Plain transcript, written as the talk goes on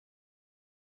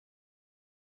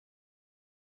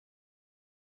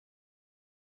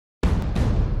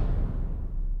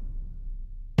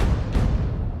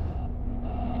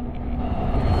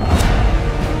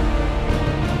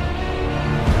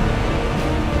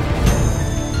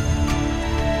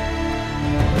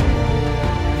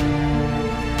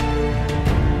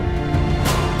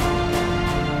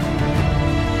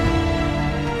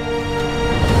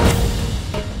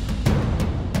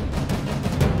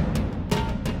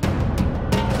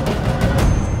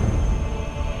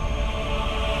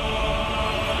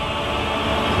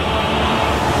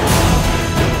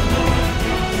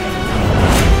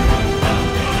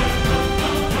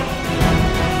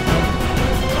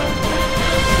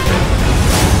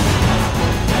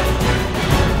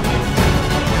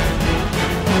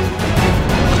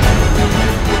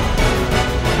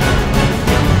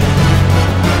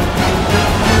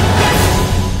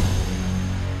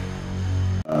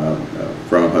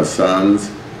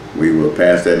sons, we will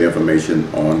pass that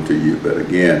information on to you. But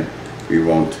again, we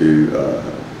want to,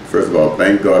 first of all,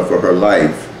 thank God for her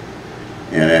life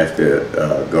and ask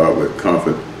that God would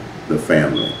comfort the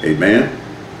family. Amen.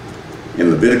 In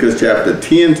Leviticus chapter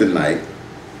 10 tonight,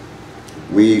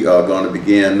 we are going to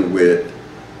begin with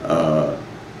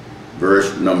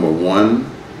verse number 1.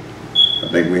 I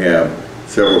think we have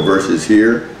several verses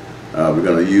here. We're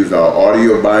going to use our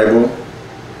audio Bible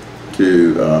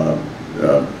to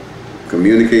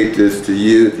communicate this to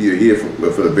you. If you're here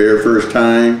for the very first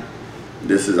time,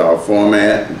 this is our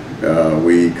format.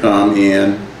 We come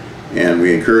in and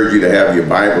we encourage you to have your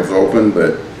Bibles open,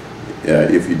 but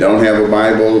if you don't have a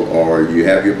Bible or you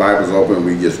have your Bibles open,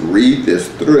 we just read this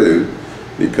through,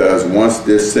 because once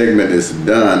this segment is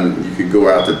done, you can go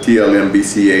out to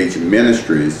TLMBCH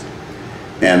Ministries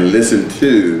and listen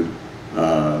to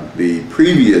the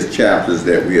previous chapters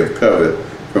that we have covered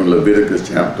from Leviticus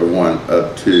chapter 1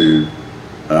 up to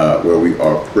where we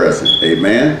are present.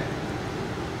 Amen?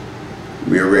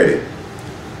 We are ready.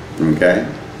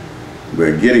 Okay?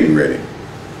 We're getting ready.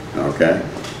 Okay?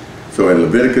 So in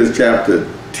Leviticus chapter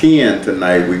 10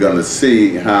 tonight, we're going to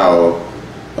see how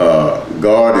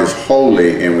God is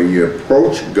holy, and when you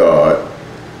approach God,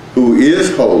 who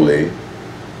is holy,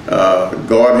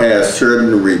 God has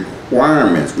certain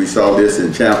requirements. We saw this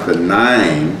in chapter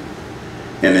 9,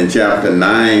 and in chapter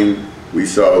 9 we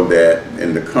saw that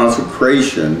in the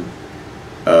consecration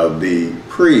of the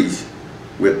priest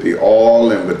with the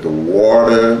oil and with the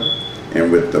water and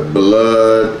with the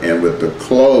blood and with the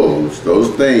clothes,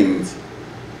 those things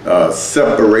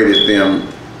separated them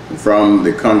from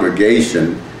the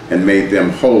congregation and made them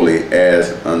holy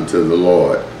as unto the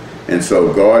Lord. And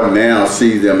so God now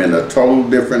sees them in a total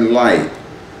different light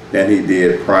than he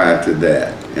did prior to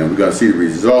that. And we're going to see the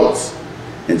results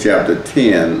in chapter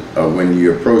 10 of when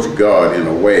you approach God in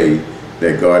a way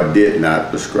that God did not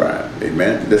prescribe.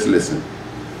 Amen? Let's listen.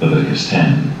 Leviticus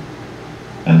 10.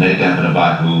 And Nadab and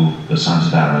Abihu, the sons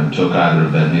of Aaron, took either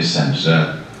of them his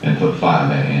censer, and put fire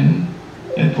therein,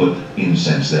 and put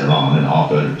incense thereon, and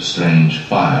offered strange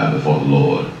fire before the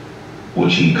Lord,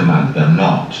 which he commanded them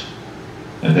not.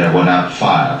 And there went out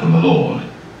fire from the Lord,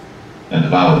 and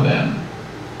devoured them,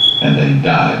 and they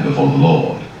died before the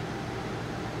Lord.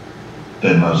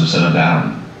 Then Moses said unto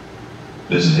Aaron,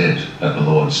 This is it that the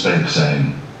Lord spake,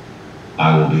 saying,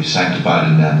 I will be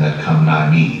sanctified in them that come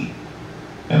nigh me,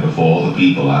 and before all the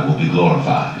people I will be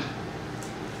glorified.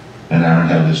 And Aaron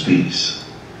held his peace.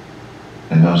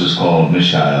 And Moses called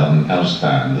Mishael and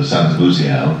Elzaphan, the sons of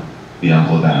Uzziel, the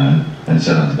uncle of Aaron, and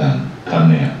said unto them,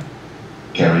 Come near,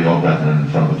 carry your brethren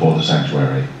from before the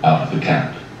sanctuary out of the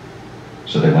camp.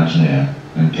 So they went near,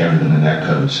 and carried them in their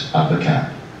coats out of the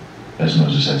camp, as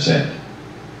Moses had said.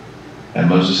 And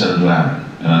Moses said unto Aaron,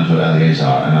 and unto Eleazar,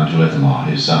 and unto Ithamar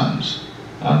his sons,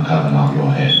 Uncover not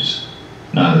your heads,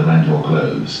 neither rend your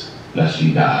clothes, lest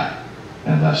ye die,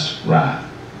 and lest wrath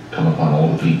come upon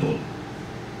all the people.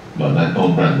 But let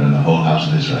all brethren, the whole house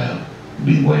of Israel,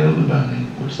 bewail the burning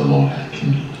which the Lord hath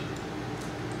kindled.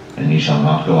 And ye shall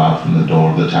not go out from the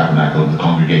door of the tabernacle of the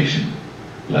congregation,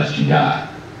 lest ye die.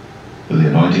 For the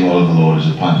anointing oil of the Lord is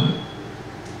upon you.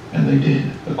 And they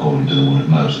did according to the word of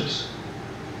Moses.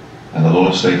 And the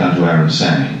Lord spake unto Aaron,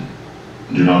 saying,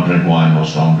 Do not drink wine nor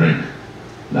strong drink,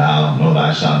 thou nor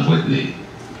thy sons with thee,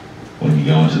 when ye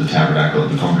go into the tabernacle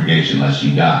of the congregation, lest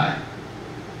ye die.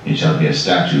 It shall be a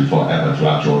statute forever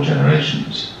throughout your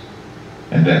generations.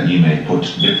 And that ye may put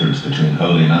difference between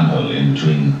holy and unholy, and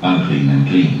between unclean and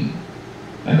clean,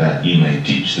 and that ye may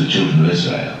teach the children of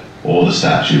Israel all the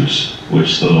statutes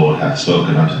which the Lord hath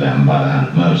spoken unto them by the hand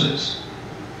of Moses.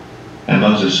 And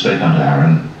Moses spake unto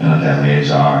Aaron, and unto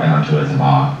Eleazar, and unto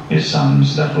Ithamar his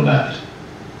sons that were left,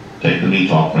 Take the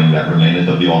meat offering that remaineth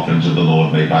of the offerings of the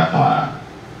Lord made by fire,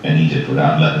 and eat it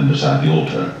without leaven beside the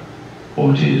altar,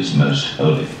 for it is most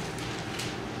holy.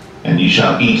 And ye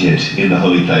shall eat it in the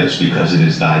holy place, because it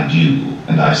is thy due,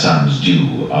 and thy son's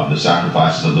due, of the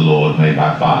sacrifices of the Lord made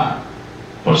by fire,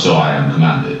 for so I am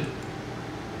commanded.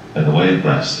 And the wave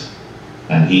breast,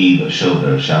 and he the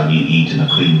shoulder shall ye eat in a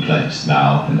clean place,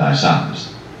 thou and thy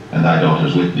sons, and thy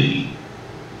daughters with thee,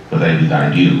 for they be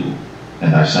thy due,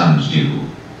 and thy son's due,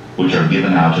 which are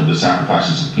given out of the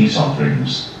sacrifices of peace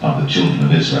offerings of the children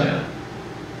of Israel.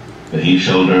 The heave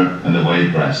shoulder and the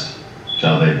wave breast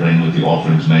shall they bring with the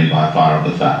offerings made by fire of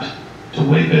the fat, to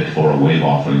wave it for a wave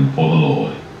offering for the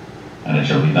Lord. And it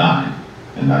shall be thine,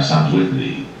 and thy sons with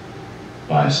thee,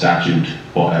 by a statute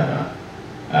forever,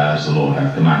 as the Lord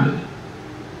hath commanded.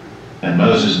 And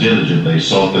Moses diligently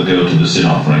sought the goat of the sin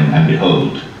offering, and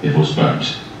behold, it was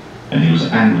burnt. And he was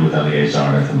angry with Eleazar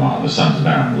and Ithamar, the sons of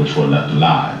Aaron, which were left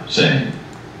alive, saying,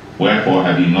 Wherefore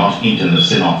have ye not eaten the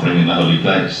sin offering in the holy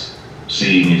place,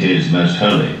 seeing it is most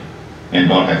holy? And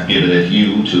God hath given it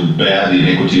you to bear the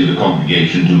iniquity of the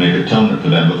congregation, to make atonement for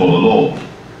them before the Lord.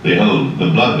 Behold,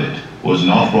 the blood of it was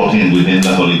not brought in within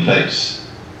the holy place.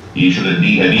 Ye should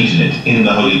indeed have eaten it in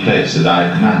the holy place, as I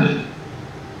have commanded.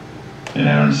 And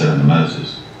Aaron said unto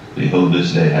Moses, Behold,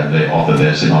 this day have they offered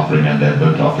their sin offering and their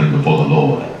burnt offering before the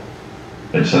Lord.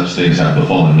 And such things have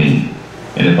befallen me.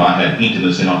 And if I had eaten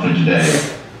the sin offering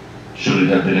today, should it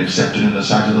have been accepted in the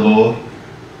sight of the Lord?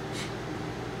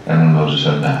 And when Moses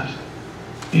heard that,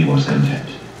 he was content.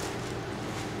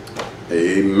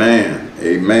 Amen,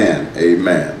 amen,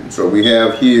 amen. So we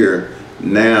have here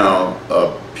now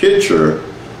a picture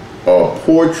or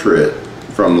portrait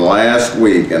from last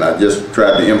week, and I just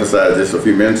tried to emphasize this a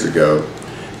few minutes ago,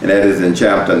 and that is in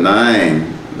chapter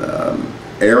 9.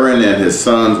 Aaron and his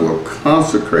sons were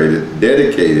consecrated,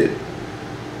 dedicated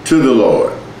to the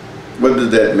Lord. What does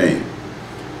that mean?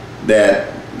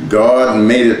 That God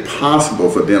made it possible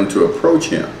for them to approach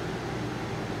him.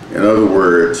 In other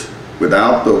words,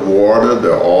 without the water,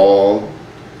 the oil,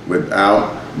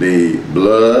 without the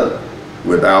blood,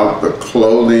 without the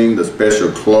clothing, the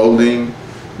special clothing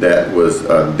that was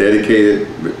dedicated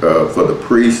for the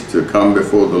priest to come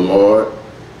before the Lord,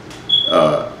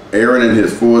 Aaron and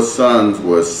his 4 sons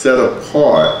were set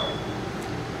apart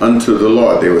unto the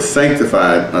Lord. They were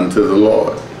sanctified unto the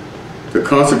Lord to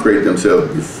consecrate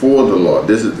themselves before the Lord.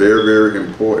 This is very, very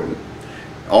important.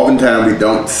 Oftentimes we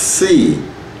don't see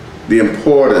the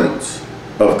importance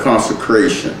of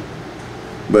consecration.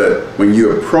 But when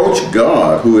you approach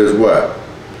God, who is what?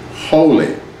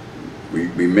 Holy.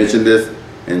 We mentioned this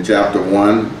in chapter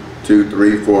 1, 2,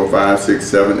 3, 4, 5, 6,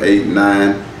 7, 8,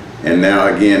 9, and now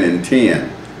again in 10.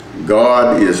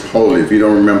 God is holy. If you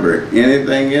don't remember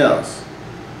anything else,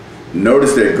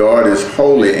 notice that God is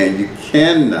holy and you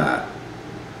cannot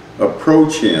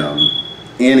approach him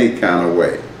any kind of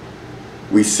way.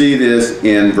 We see this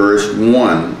in verse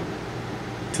 1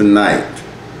 tonight.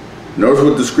 Notice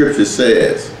what the scripture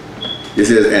says. It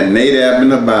says, and Nadab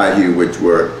and Abihu, which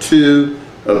were 2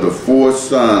 of the 4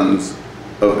 sons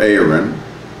of Aaron,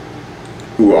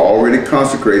 who were already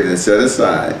consecrated and set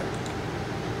aside,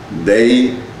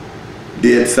 they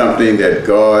did something that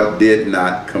God did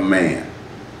not command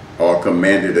or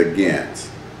commanded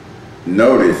against.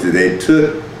 Notice that they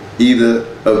took either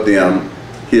of them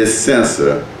his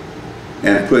censer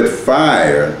and put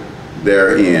fire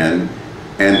therein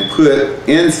and put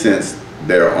incense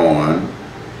thereon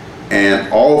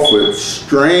and offered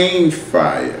strange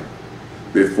fire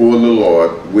before the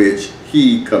Lord, which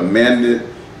he commanded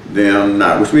them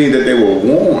not. Which means that they were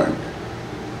warned.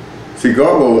 See,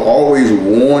 God will always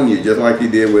warn you, just like he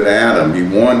did with Adam. He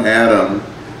warned Adam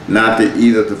not to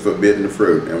eat of the forbidden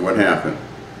fruit. And what happened?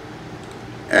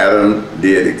 Adam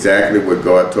did exactly what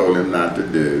God told him not to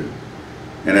do.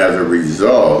 And as a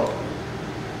result,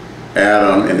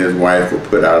 Adam and his wife were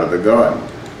put out of the garden.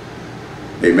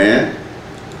 Amen?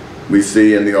 We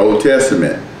see in the Old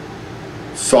Testament,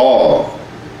 Saul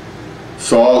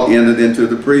entered into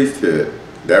the priesthood.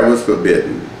 That was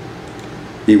forbidden.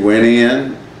 He went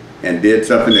in and did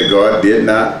something that God did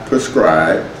not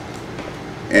prescribe.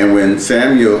 And when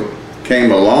Samuel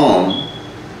came along,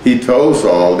 he told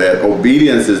Saul that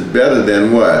obedience is better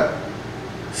than what?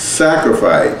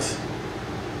 Sacrifice.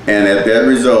 And at that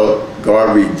result,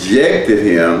 God rejected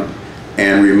him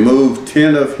and removed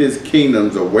 10 of his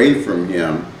kingdoms away from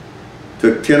him,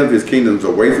 took 10 of his kingdoms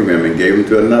away from him and gave them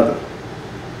to another.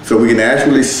 So we can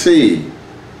actually see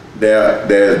that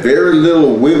there's very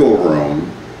little wiggle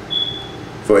room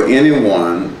for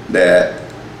anyone that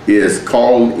is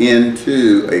called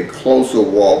into a closer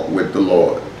walk with the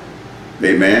Lord.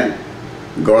 Amen?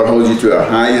 God holds you to a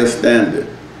higher standard.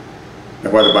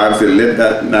 That's why the Bible says, let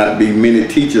that not be many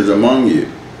teachers among you.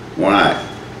 Why?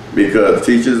 Because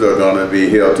teachers are going to be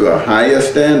held to a higher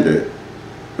standard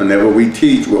whenever we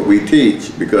teach what we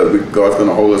teach, because God's going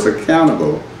to hold us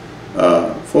accountable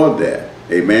for that.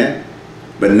 Amen?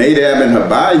 But Nadab and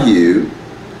Abihu,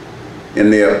 in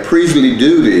their priestly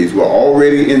duties, were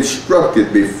already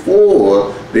instructed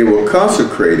before they were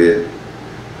consecrated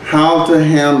how to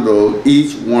handle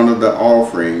each one of the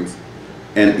offerings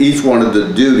and each one of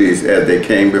the duties as they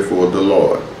came before the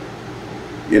Lord.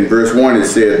 In verse 1 it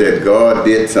said that God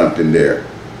did something there.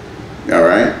 All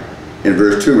right? In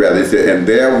verse 2 rather, it said, and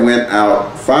there went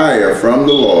out fire from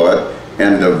the Lord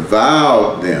and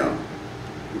devoured them.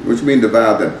 Which means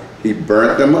devoured them? He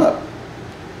burnt them up.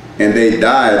 And they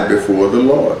died before the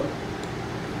Lord.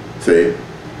 See?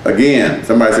 Again,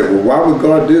 somebody said, well, why would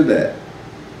God do that?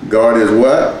 God is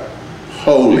what?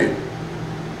 Holy.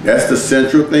 That's the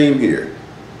central theme here.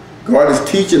 God is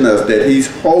teaching us that he's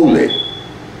holy.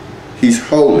 He's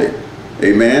holy.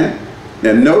 Amen?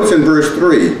 Now notice in verse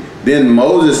 3, then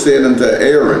Moses said unto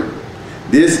Aaron,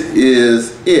 this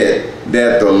is it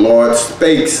that the Lord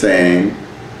spake, saying,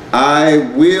 I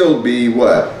will be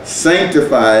what?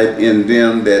 Sanctified in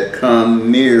them that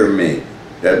come near me.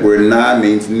 That word nigh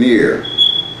means near.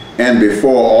 And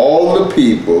before all the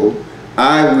people,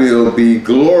 I will be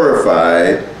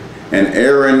glorified. And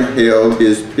Aaron held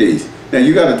his peace. Now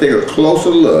you got to take a closer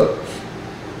look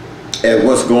at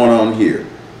what's going on here.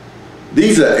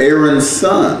 These are Aaron's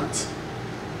sons.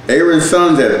 Aaron's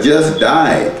sons have just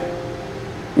died.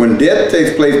 When death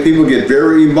takes place, people get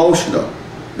very emotional.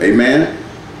 Amen?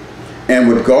 And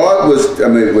what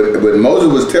what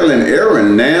Moses was telling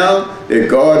Aaron, now that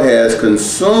God has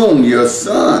consumed your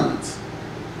sons,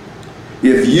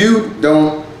 if you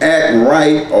don't act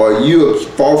right or you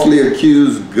falsely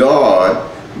accuse God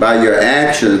by your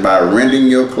actions, by rending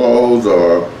your clothes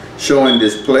or showing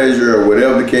displeasure or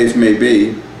whatever the case may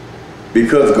be,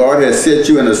 because God has set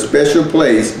you in a special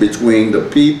place between the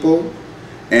people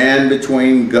and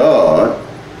between God,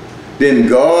 then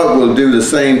God will do the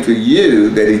same to you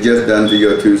that he just done to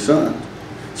your two sons.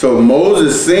 So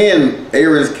Moses, seeing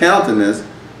Aaron's countenance,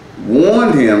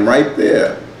 warned him right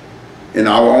there. In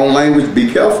our own language,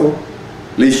 be careful,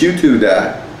 lest you two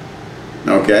die.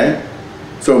 Okay?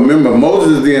 So remember,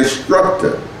 Moses is the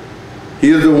instructor. He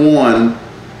is the one,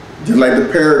 just like the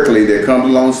paraclete, that comes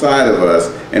alongside of us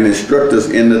and instructs us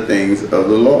in the things of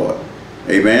the Lord.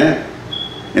 Amen?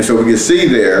 And so we can see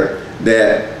there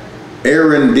that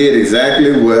Aaron did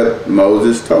exactly what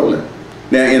Moses told him.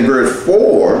 Now in verse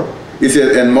 4, it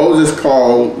says, and Moses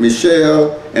called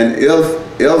Mishael and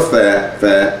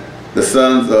Elphalet, the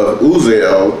sons of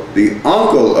Uzziel, the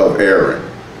uncle of Aaron.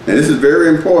 And this is very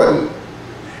important.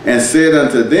 And said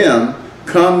unto them,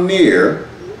 come near,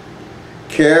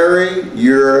 carry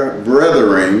your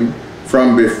brethren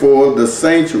from before the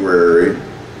sanctuary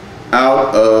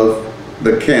out of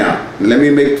the camp. Let me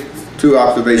make two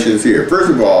observations here. First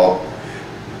of all,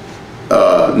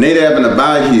 Nadab and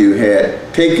Abihu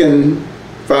had taken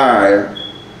fire,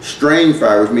 strained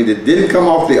fire, which means it didn't come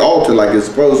off the altar like it's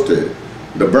supposed to,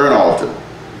 the burnt altar,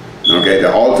 okay,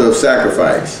 the altar of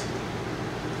sacrifice.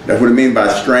 That's what it means by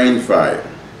strained fire.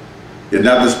 It's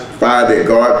not the fire that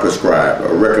God prescribed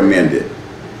or recommended.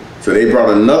 So they brought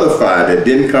another fire that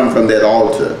didn't come from that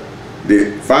altar.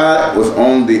 The fire was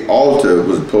on the altar,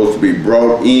 was supposed to be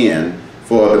brought in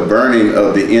for the burning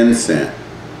of the incense.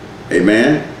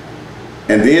 Amen?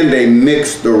 And then they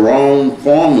mixed the wrong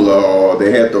formula, or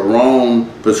they had the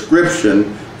wrong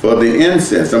prescription for the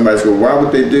incense. Somebody said, well, why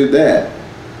would they do that?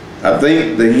 I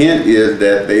think the hint is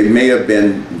that they may have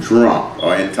been drunk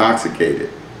or intoxicated.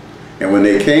 And when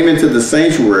they came into the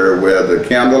sanctuary where the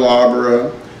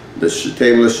candelabra, the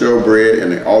table of showbread,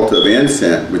 and the altar of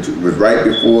incense, which was right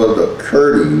before the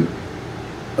curtain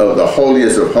of the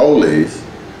holiest of holies,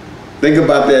 think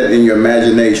about that in your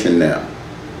imagination now.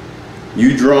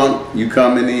 You drunk, you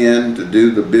coming in to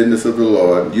do the business of the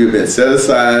Lord. You've been set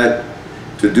aside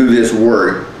to do this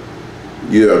work.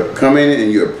 You're coming and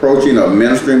you're approaching or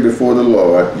ministering before the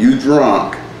Lord. You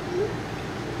drunk.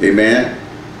 Amen.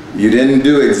 You didn't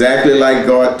do exactly like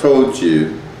God told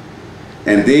you.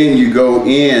 And then you go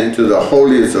into the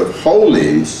holiest of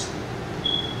holies.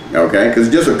 Okay, because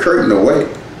it's just a curtain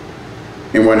away.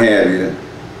 And what have you.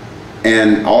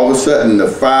 And all of a sudden the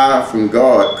fire from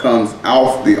God comes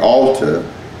off the altar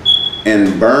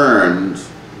and burns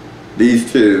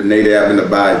these two, Nadab and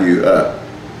Abihu, up.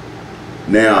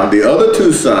 Now the other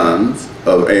two sons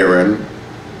of Aaron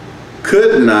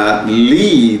could not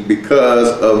leave because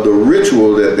of the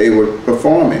ritual that they were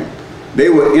performing. They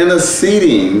were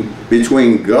interceding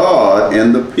between God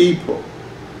and the people.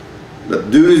 The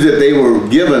duties that they were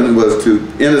given was to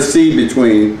intercede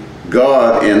between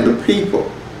God and the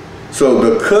people. So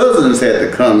the cousins had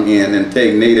to come in and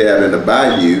take Nadab and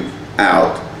Abihu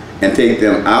out and take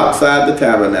them outside the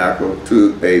tabernacle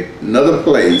to another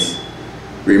place,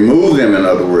 remove them, in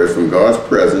other words, from God's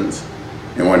presence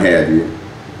and what have you,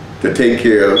 to take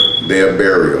care of their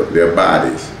burial, their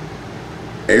bodies.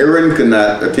 Aaron could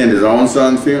not attend his own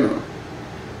son's funeral,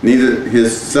 neither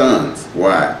his sons.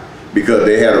 Why? Because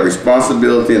they had a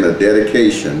responsibility and a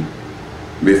dedication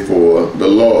before the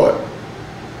Lord.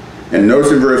 And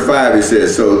notice in verse 5 it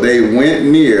says, so they went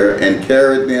near and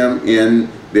carried them in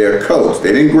their coats.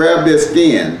 They didn't grab their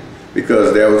skin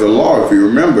because there was a law. If you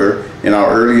remember in our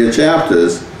earlier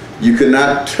chapters, you could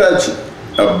not touch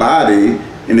a body,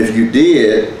 and if you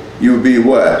did, you would be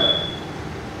what?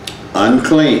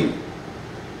 Unclean.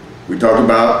 We talked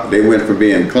about they went from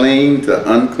being clean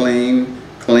to unclean,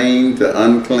 clean to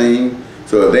unclean.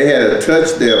 So if they had to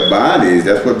touch their bodies,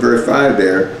 that's what verse 5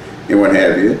 there, and what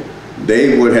have you,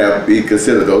 they would have be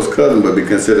considered, those cousins would be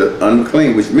considered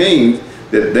unclean, which means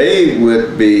that they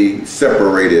would be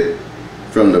separated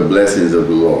from the blessings of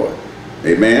the Lord.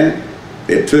 Amen?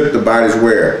 It took the bodies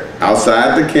where?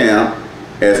 Outside the camp,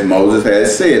 as Moses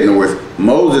has said. In other words,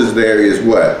 Moses there is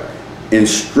what?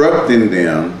 Instructing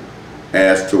them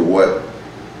as to what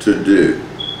to do.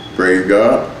 Praise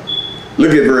God.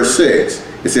 Look at verse 6.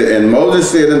 It said, and Moses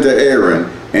said unto Aaron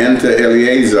and to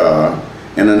Eleazar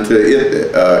and unto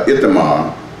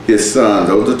Ithamar, his sons,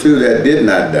 those are two that did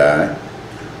not die,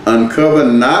 uncover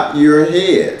not your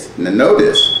heads. Now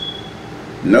notice,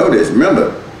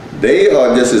 remember, they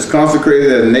are just as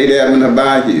consecrated as Nadab and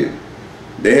Abihu.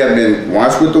 They have been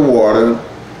washed with the water,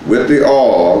 with the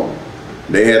oil,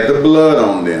 they had the blood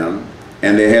on them,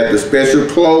 and they had the special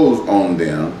clothes on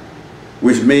them,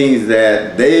 which means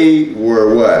that they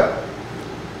were what?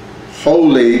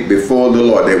 Holy before the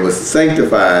Lord. They were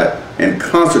sanctified and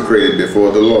consecrated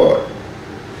before the Lord.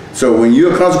 So when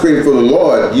you're consecrated for the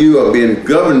Lord, you are being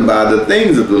governed by the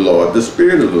things of the Lord, the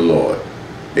Spirit of the Lord.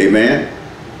 Amen?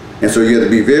 And so you have to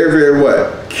be very, very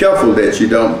what? Careful that you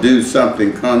don't do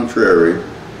something contrary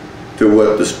to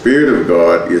what the Spirit of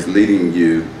God is leading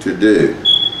you to do.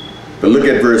 But look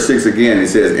at verse 6 again. It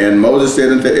says, and Moses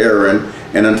said unto Aaron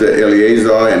and unto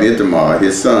Eleazar and Ithamar,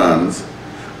 his sons,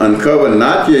 uncover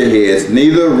not your heads,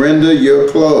 neither render your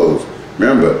clothes.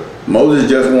 Remember, Moses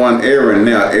just warned Aaron,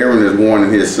 now Aaron is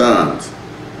warning his sons.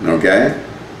 Okay?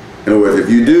 In other words, if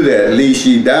you do that, lest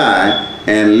ye die,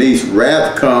 and lest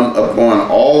wrath come upon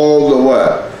all the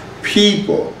what?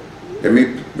 People. Let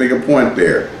me make a point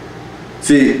there.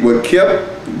 See, what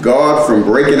kept God from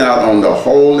breaking out on the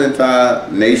whole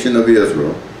entire nation of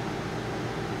Israel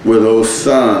were those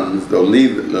sons, the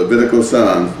Levitical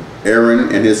sons,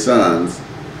 Aaron and his sons,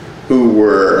 who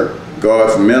were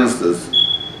God's ministers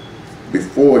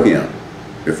before him,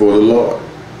 before the Lord.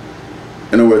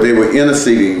 In other words, they were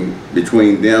interceding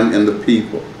between them and the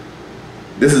people.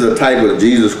 This is a type of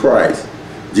Jesus Christ.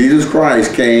 Jesus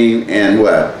Christ came and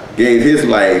what? Gave his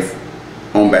life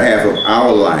on behalf of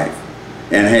our life.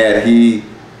 And had he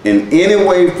in any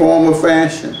way, form, or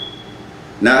fashion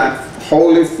not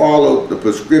wholly followed the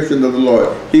prescription of the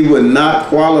Lord, he would not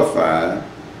qualify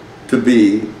to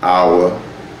be our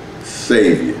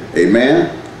Savior.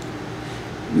 Amen?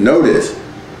 Notice,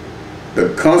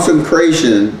 the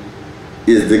consecration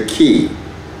is the key.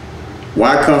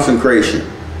 Why consecration?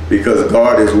 Because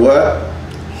God is what?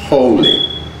 Holy.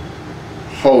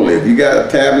 Holy. If you got a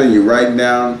tablet, you write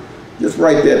down, just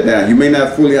write that down. You may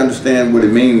not fully understand what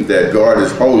it means that God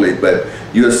is holy, but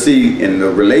you'll see in the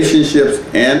relationships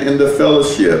and in the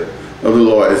fellowship of the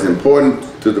Lord, it's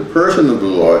important to the person of the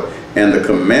Lord and the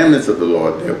commandments of the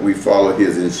Lord that we follow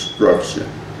his instruction.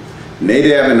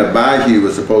 Nadab and Abihu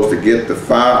were supposed to get the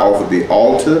fire off of the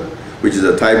altar, which is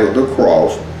a type of the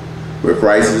cross, where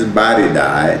Christ's body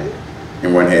died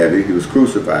and what have you. He was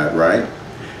crucified, right?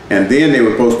 And then they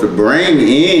were supposed to bring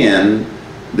in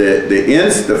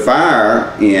the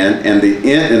fire in and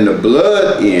the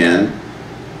blood in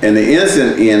and the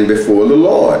incense in before the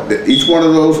Lord. Each one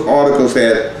of those articles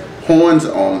had horns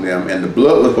on them, and the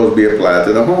blood was supposed to be applied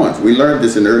to the horns. We learned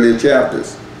this in earlier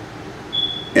chapters.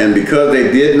 And because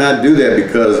they did not do that,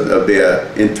 because of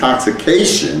their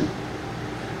intoxication,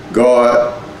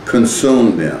 God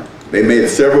consumed them. They made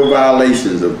several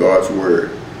violations of God's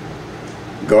word.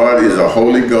 God is a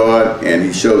holy God, and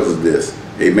he shows us this.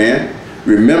 Amen?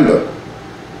 Remember,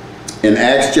 in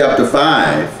Acts chapter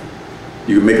 5,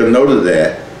 you can make a note of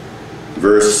that,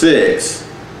 verse 6,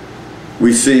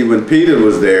 we see when Peter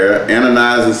was there,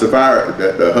 Ananias and Sapphira,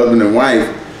 the husband and wife,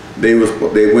 they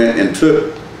went and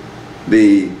took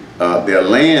their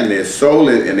land, they sold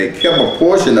it, and they kept a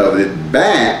portion of it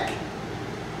back.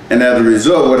 And as a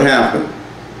result, what happened?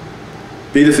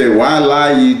 Peter said, why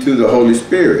lie ye to the Holy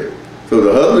Spirit? So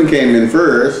the husband came in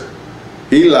first,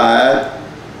 he lied,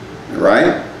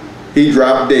 right? He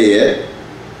dropped dead.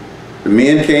 The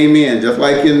men came in, just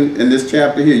like in this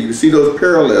chapter here. You can see those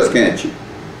parallels, can't you?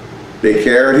 They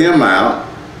carried him out.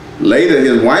 Later,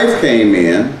 his wife came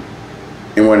in,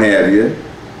 and what have you.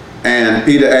 And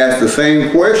Peter asked the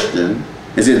same question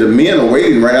and said, the men are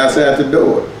waiting right outside the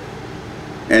door.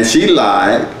 And she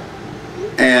lied,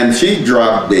 and she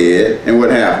dropped dead, and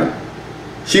what happened?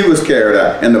 She was carried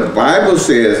out. And the Bible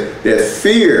says that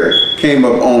fear came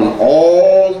upon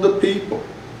all the people.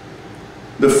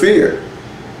 The fear,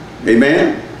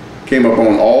 amen, came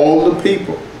upon all the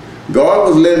people. God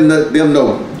was letting them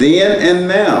know then and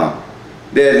now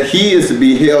that he is to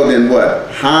be held in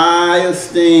what? High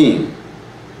esteem.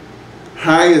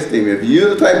 High esteem. If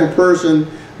you're the type of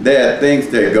person that thinks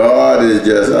that God is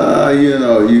just, you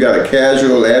know, you got a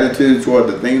casual attitude toward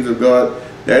the things of God,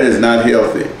 that is not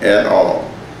healthy at all.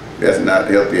 That's not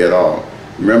healthy at all.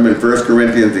 Remember in 1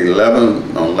 Corinthians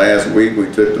 11, on last week, we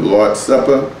took the Lord's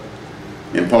Supper,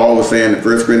 and Paul was saying in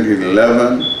 1 Corinthians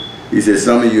 11, he said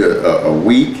some of you are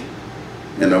weak,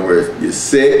 in other words, you're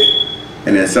sick,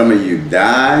 and then some of you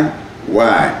die.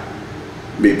 Why?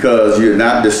 Because you're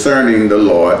not discerning the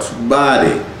Lord's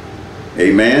body.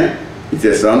 Amen? He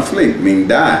said some sleep, meaning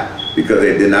die, because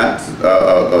they did not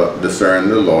discern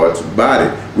the Lord's body.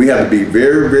 We have to be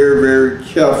very, very, very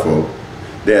careful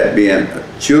that being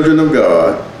children of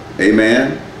God,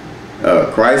 amen,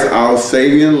 Christ our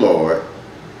Savior and Lord,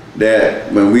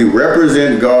 that when we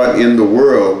represent God in the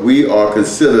world, we are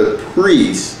considered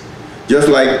priests, just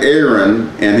like Aaron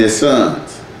and his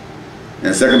sons.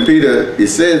 In 2 Peter, it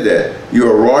says that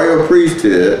you're a royal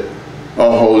priesthood,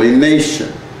 a holy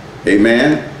nation.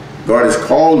 Amen. God has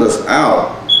called us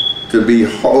out to be a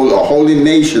holy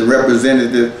nation,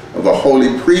 representative of a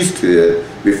holy priesthood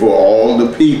before all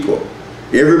the people.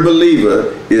 Every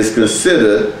believer is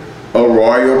considered a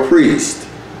royal priest,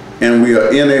 and we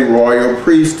are in a royal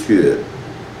priesthood.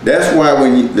 That's why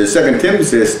when the 2 Timothy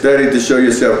says, study to show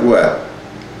yourself what?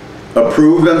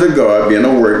 Approved unto God, being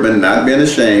a workman, not being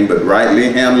ashamed, but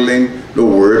rightly handling the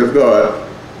word of God.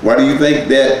 Why do you think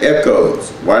that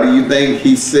echoes? Why do you think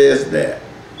he says that?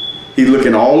 He's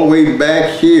looking all the way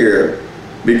back here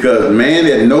because man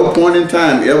at no point in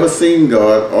time ever seen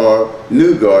God or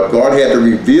knew God. God had to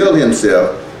reveal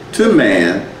himself to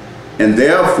man, and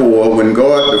therefore when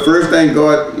God, the first thing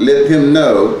God let him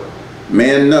know,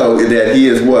 man know, is that he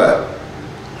is what?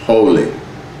 Holy.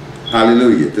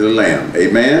 Hallelujah to the Lamb.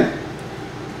 Amen.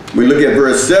 We look at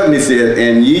verse 7, he said,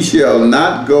 and ye shall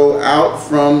not go out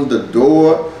from the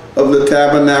door of the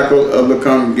tabernacle of the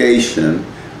congregation,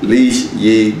 lest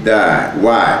ye die.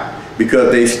 Why?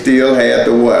 Because they still had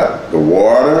the what? The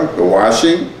water, the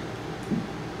washing,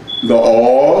 the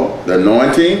oil, the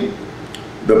anointing,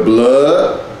 the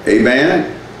blood,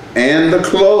 amen, and the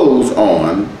clothes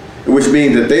on, which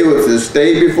means that they were to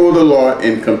stay before the Lord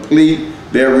and complete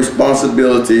their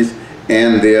responsibilities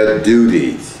and their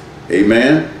duties.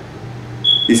 Amen.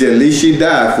 He said, lest ye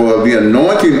die, for the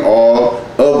anointing oil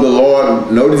of the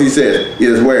Lord, notice he says,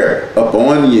 is where?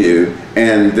 Upon you.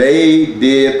 And they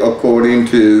did according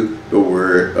to the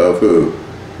word of who?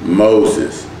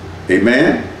 Moses.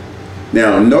 Amen.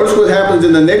 Now notice what happens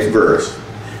in the next verse.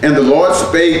 And the Lord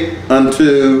spake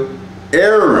unto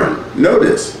Aaron.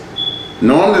 Notice.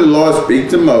 Normally the Lord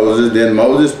speaks to Moses, then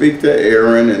Moses speaks to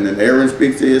Aaron, and then Aaron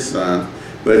speaks to his son.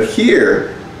 But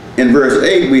here in verse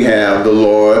 8 we have the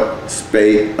Lord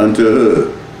spake unto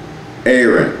who?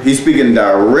 Aaron. He's speaking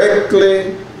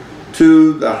directly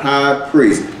to the high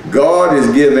priest. God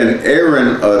is giving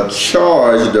Aaron a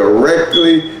charge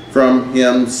directly from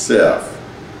himself.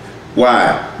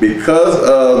 Why? Because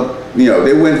of, you know,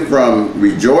 they went from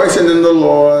rejoicing in the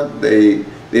Lord, they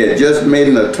had just made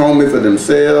an atonement for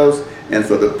themselves and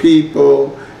for the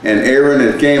people, and Aaron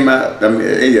had came out,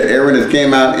 Aaron had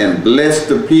came out and blessed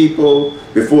the people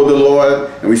before the Lord.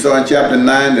 And we saw in chapter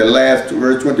 9, the last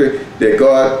verse 20, that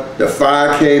God, the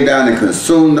fire came down and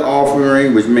consumed the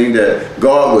offering, which means that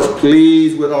God was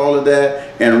pleased with all of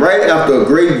that. And right after a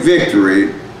great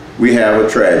victory, we have a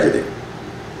tragedy.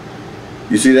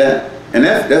 You see that? And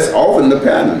that's often the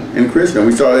pattern in Christian.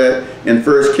 We saw that in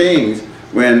 1 Kings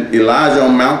when Elijah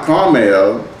on Mount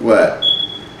Carmel, what?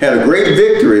 Had a great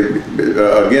victory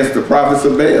against the prophets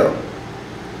of Baal.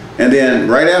 And then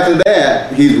right after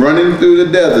that, he's running through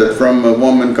the desert from a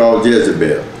woman called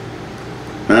Jezebel.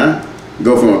 Huh?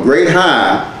 Go from a great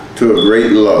high to a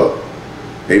great low.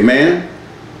 Amen?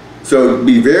 So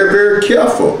be very, very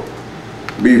careful.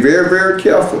 Be very, very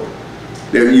careful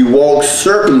that you walk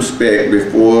circumspect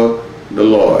before the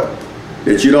Lord.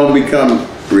 That you don't become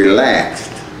relaxed.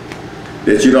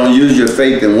 That you don't use your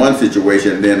faith in one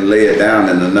situation and then lay it down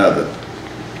in another.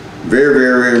 Very,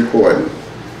 very, very important.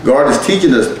 God is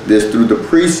teaching us this through the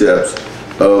precepts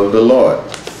of the Lord.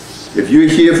 If you're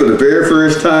here for the very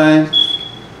first time,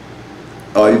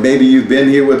 or maybe you've been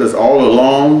here with us all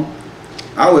along,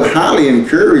 I would highly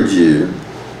encourage you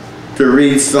to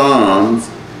read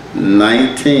Psalms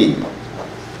 19.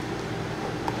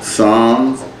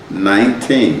 Psalms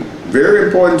 19. Very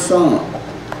important psalm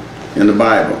in the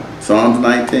Bible. Psalms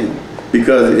 19.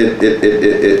 Because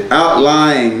it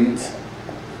outlines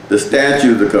the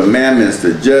statutes, the commandments,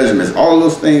 the judgments, all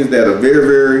those things that are very,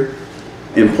 very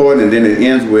important. And then it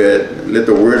ends with, let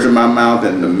the words of my mouth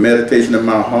and the meditation of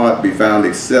my heart be found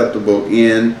acceptable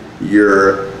in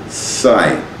your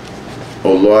sight.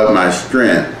 O Lord, my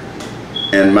strength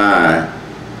and my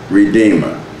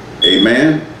Redeemer.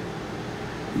 Amen.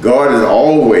 God is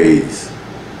always,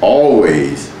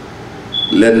 always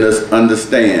letting us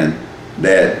understand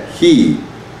that he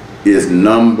is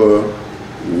number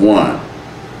one.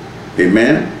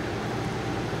 Amen.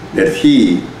 That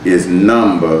he is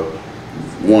number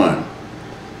one.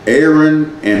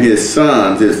 Aaron and his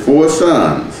sons, his 4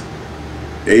 sons,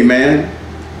 amen,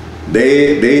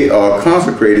 they are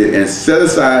consecrated and set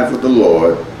aside for the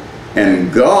Lord,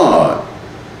 and God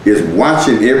is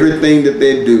watching everything that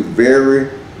they do very,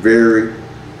 very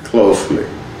closely.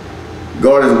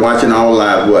 God is watching our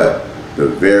lives what? The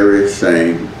very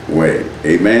same way.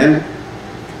 Amen.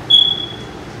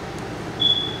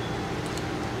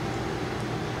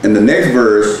 In the next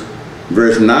verse,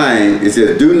 verse 9, it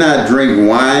says, do not drink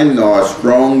wine nor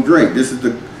strong drink. This is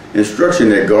the instruction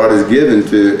that God has given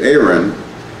to Aaron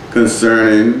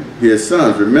concerning his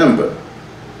sons. Remember,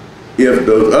 if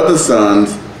those other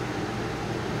sons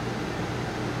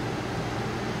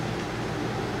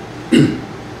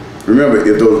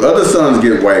if those other sons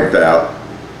get wiped out,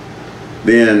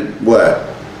 then what?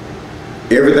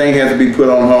 Everything has to be put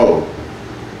on hold.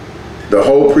 The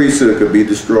whole priesthood could be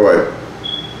destroyed.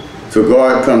 So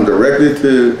God comes directly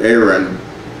to Aaron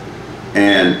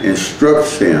and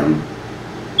instructs him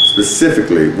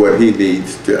specifically what he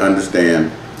needs to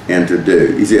understand and to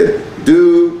do. He said,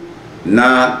 do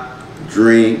not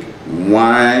drink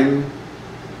wine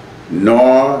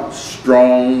nor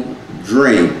strong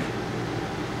drink,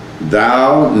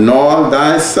 thou nor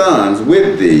thy sons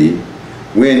with thee,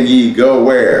 when ye go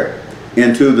where?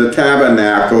 Into the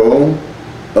tabernacle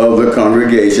of the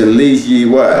congregation, lest ye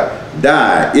what?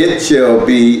 Die. It shall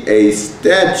be a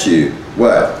statute.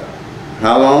 What?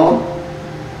 How long?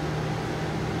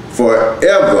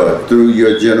 Forever through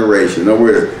your generation. In other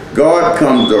words, God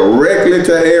comes directly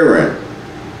to Aaron.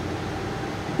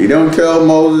 He don't tell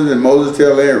Moses and Moses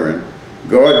tell Aaron.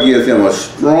 God gives him a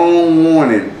strong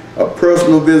warning, a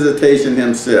personal visitation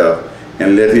himself,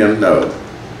 and let him know.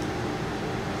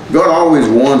 God always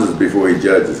warns us before he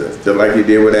judges us, just like he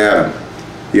did with Adam.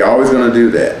 He's always going to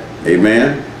do that.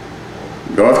 Amen?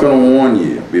 God's going to warn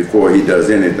you before he does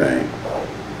anything.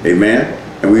 Amen?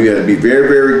 And we got to be very,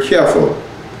 very careful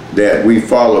that we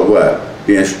follow what?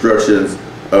 The instructions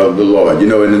of the Lord. You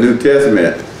know, in the New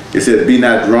Testament, it says, be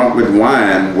not drunk with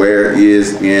wine where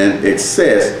is in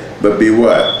excess, but be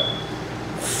what?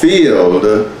 Filled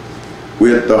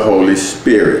with the Holy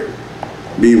Spirit.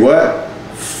 Be what?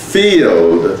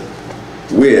 Filled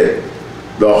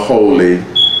with the Holy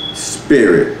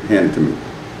Spirit. Hand it to me.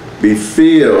 Be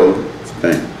filled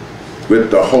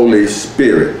with the Holy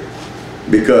Spirit.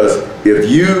 Because if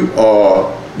you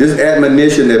are, this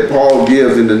admonition that Paul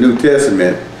gives in the New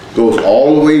Testament goes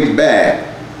all the way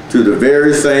back to the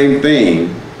very same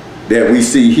thing that we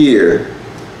see here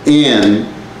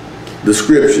in the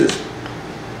scriptures.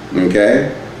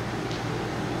 Okay?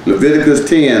 Leviticus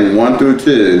 10, 1 through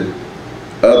 2,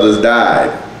 others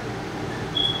died.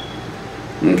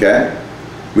 Okay?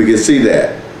 We can see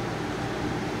that.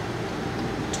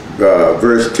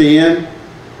 Verse 10,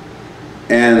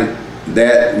 and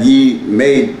that ye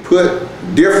may put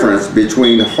difference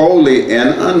between holy and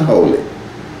unholy.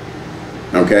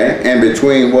 Okay? And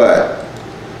between what?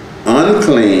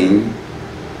 Unclean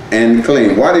and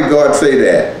clean. Why did God say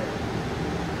that?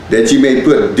 That you may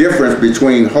put difference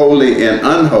between holy and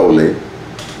unholy,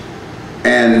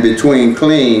 and between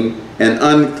clean and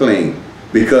unclean.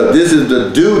 Because this is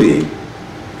the duty.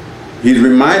 He's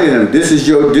reminding them, this is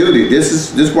your duty.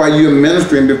 This is why you're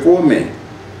ministering before me.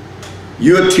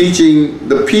 You're teaching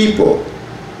the people.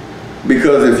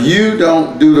 Because if you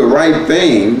don't do the right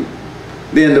thing,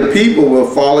 then the people will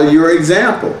follow your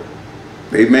example.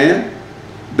 Amen?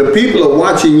 The people are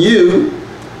watching you,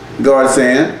 God's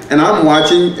saying, and I'm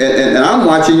watching, and I'm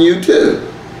watching you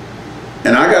too.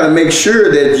 And I got to make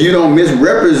sure that you don't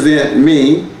misrepresent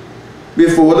me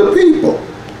before the people.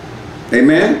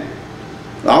 Amen?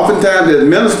 Oftentimes as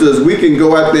ministers, we can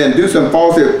go out there and do some.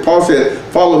 Paul said,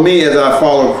 follow me as I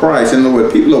follow Christ. In other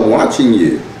words, people are watching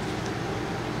you.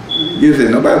 You say,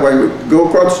 nobody, go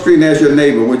across the street and ask your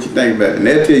neighbor what you think about it. And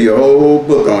they'll tell you a whole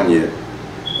book on you,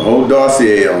 a whole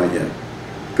dossier on you.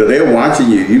 Because they're watching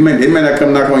you. They may not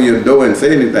come knock on your door and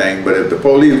say anything, but if the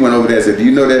police went over there and said, do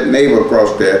you know that neighbor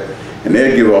across there? And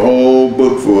they'll give a whole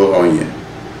book full on you.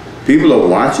 People are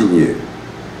watching you.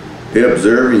 They're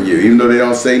observing you. Even though they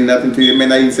don't say nothing to you, they may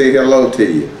not even say hello to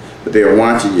you, but they're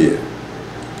watching you.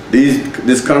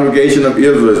 This congregation of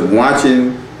Israel is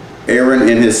watching Aaron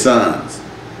and his sons.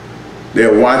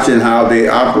 They're watching how they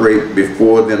operate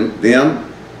before them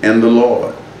and the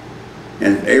Lord.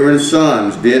 And Aaron's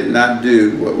sons did not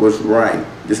do what was right.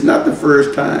 It's not the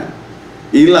first time.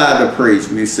 Eli the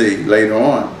priest, we see later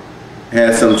on,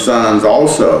 had some sons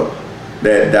also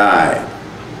that died.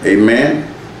 Amen?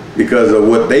 Because of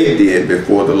what they did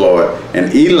before the Lord.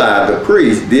 And Eli the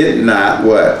priest did not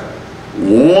what?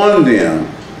 Warn them.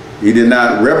 He did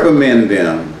not reprimand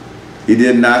them. He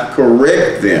did not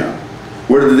correct them.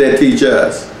 What does that teach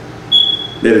us?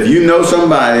 That if you know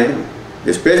somebody,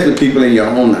 especially people in your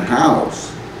own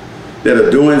house, that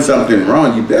are doing something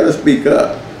wrong, you better speak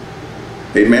up.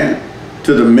 Amen?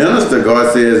 To the minister,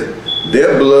 God says,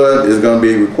 their blood is going to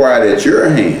be required at your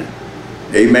hand.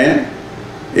 Amen?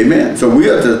 Amen. So we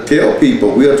are to tell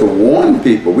people, we are to warn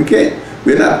people.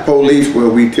 We're not police where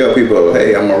we tell people,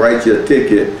 hey, I'm going to write you a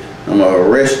ticket, I'm going to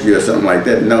arrest you or something like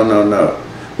that. No, no, no.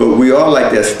 But we are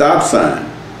like that stop sign,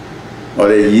 or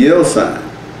that yield sign,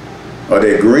 or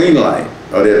that green light,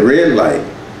 or that red light,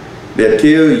 that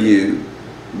tell you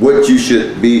what you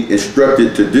should be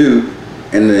instructed to do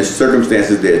in the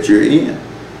circumstances that you're in.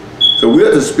 So we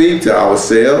are to speak to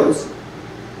ourselves,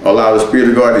 allow the Spirit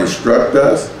of God to instruct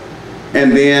us,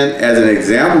 and then as an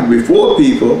example before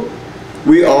people,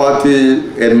 we are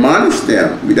to admonish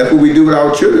them. That's what we do with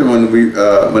our children when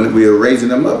we are raising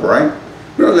them up, right?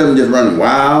 We don't let them just run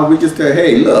wild. We just tell,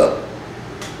 hey, look,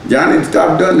 Johnny,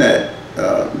 stop doing that.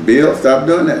 Bill, stop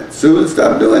doing that. Susan,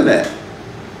 stop doing that.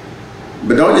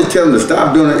 But don't just tell them to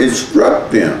stop doing it,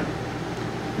 instruct them.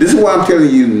 This is what I'm telling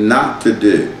you not to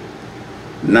do.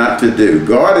 Not to do.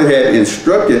 God had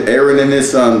instructed Aaron and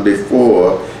his son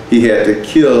before he had to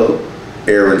kill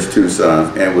Aaron's two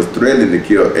sons, and was threatening to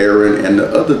kill Aaron and the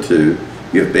other two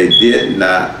if they did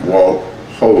not walk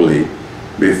holy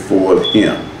before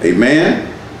him. Amen?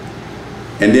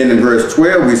 And then in verse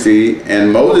 12 we see,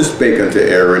 and Moses spake unto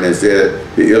Aaron and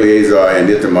said to Eleazar and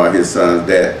Ithamar his sons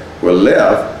that were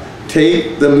left,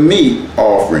 take the meat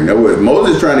offering. In other words,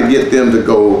 Moses trying to get them to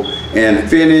go and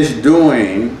finish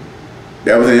doing,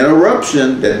 that was an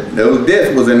interruption, those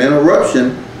deaths was an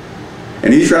interruption.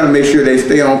 And he's trying to make sure they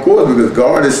stay on course because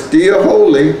God is still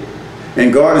holy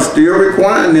and God is still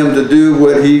requiring them to do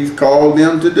what he's called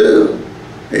them to do.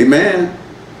 Amen.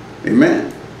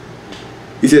 Amen.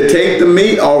 He said, take the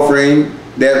meat offering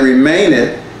that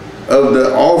remaineth of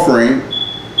the offering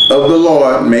of the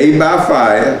Lord made by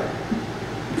fire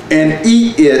and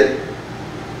eat it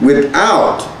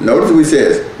without, notice what he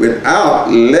says, without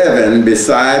leaven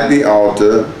beside the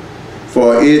altar,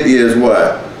 for it is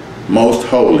what? Most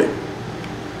holy.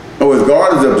 Oh,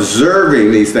 God is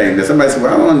observing these things. And somebody said,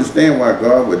 well, I don't understand why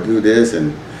God would do this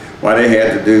and why they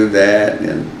had to do that,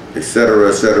 and etc.,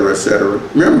 etc., etc.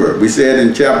 Remember, we said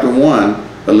in chapter 1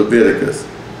 of Leviticus,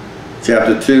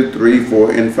 chapter 2, 3,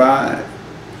 4, and 5.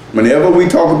 Whenever we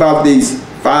talk about these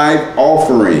 5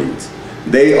 offerings,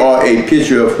 they are a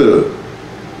picture of who?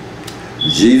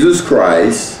 Jesus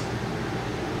Christ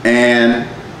and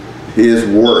his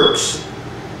works.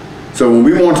 So when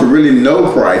we want to really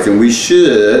know Christ, and we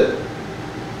should,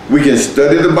 we can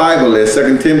study the Bible, as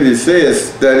 2 Timothy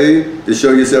says, study to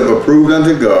show yourself approved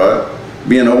unto God,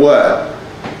 being a what?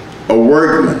 A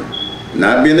workman,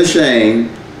 not being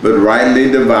ashamed, but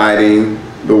rightly dividing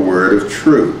the word of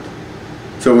truth.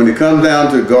 So when it comes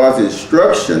down to God's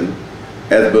instruction,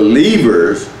 as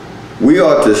believers, we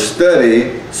ought to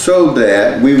study so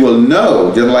that we will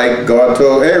know, just like God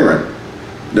told Aaron,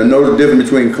 to know the difference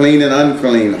between clean and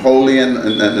unclean, holy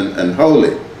and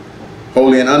holy,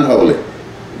 holy and unholy.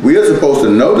 We are supposed to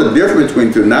know the difference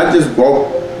between two, not just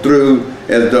walk through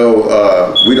as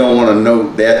though we don't want to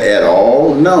know that at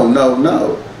all. No, no,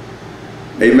 no.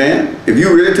 Amen. If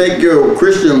you really take your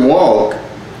Christian walk,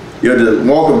 your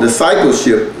walk of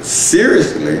discipleship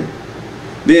seriously,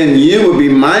 then you will be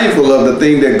mindful of the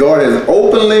thing that God has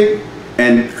openly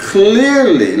and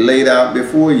clearly laid out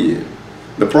before you.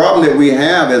 The problem that we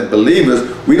have as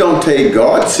believers, we don't take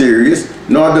God serious,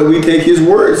 nor do we take his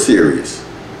word serious.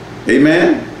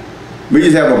 Amen? We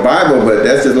just have a Bible, but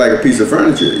that's just like a piece of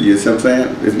furniture. You see what I'm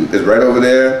saying? It's right over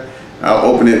there. I'll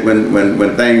open it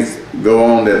when things go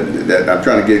on that I'm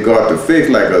trying to get God to fix,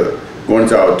 like going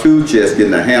to our tool chest,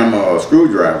 getting a hammer or a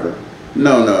screwdriver.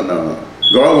 No, no, no.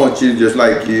 God wants you just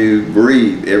like you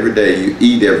breathe every day, you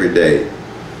eat every day,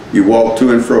 you walk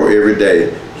to and fro every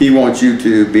day. He wants you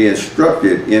to be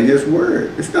instructed in his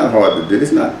word. It's not hard to do.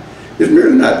 It's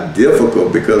really not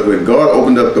difficult, because when God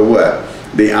opened up the what?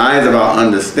 The eyes of our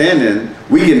understanding,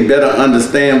 we can better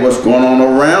understand what's going on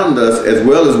around us as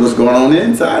well as what's going on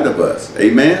inside of us.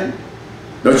 Amen?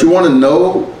 Don't you want to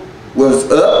know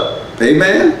what's up?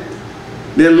 Amen?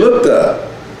 Then look up.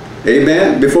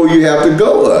 Amen? Before you have to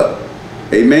go up.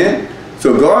 Amen?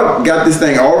 So God got this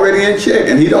thing already in check,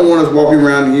 and he don't want us walking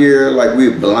around here like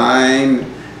we're blind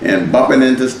and bumping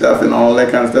into stuff and all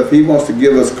that kind of stuff. He wants to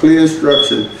give us clear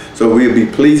instruction so we'll be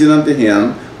pleasing unto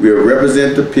him. We'll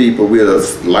represent the people. We're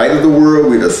the light of the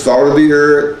world. We're the salt of the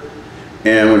earth.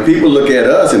 And when people look at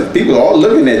us, and people are all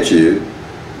looking at you,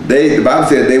 the Bible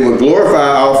said they will glorify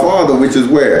our Father, which is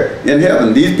where? In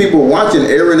heaven. These people were watching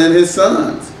Aaron and his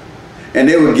sons, and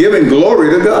they were giving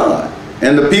glory to God.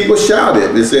 And the people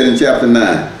shouted, it said in chapter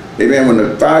 9. Amen. When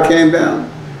the fire came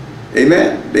down,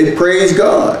 amen, they praised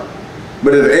God.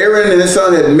 But if Aaron and his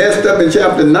son had messed up in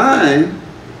chapter 9,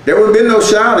 there would have been no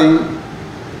shouting.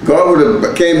 God would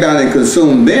have came down and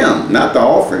consumed them, not the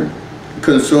offering,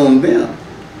 consumed them.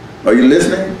 Are you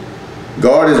listening?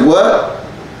 God is what?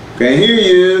 Can't hear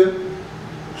you.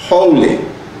 Holy.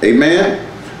 Amen.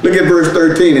 Look at verse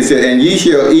 13. It said, and ye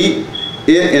shall eat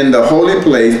it in the holy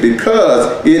place,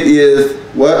 because it is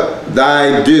what?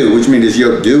 Thy due, which means it's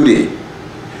your duty.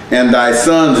 And thy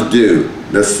sons do.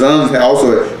 The sons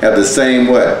also have the same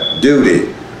what?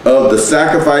 Duty. Of the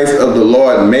sacrifice of the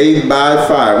Lord made by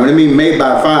fire. When it means made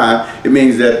by fire, it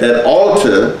means that that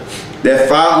altar, that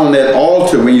fire on that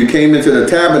altar when you came into the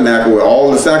tabernacle where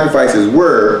all the sacrifices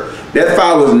were, that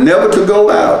fire was never to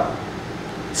go out.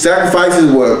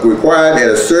 Sacrifices were required at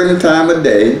a certain time of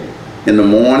day, in the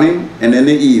morning and in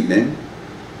the evening.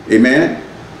 Amen.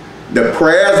 The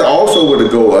prayers also were to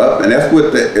go up, and that's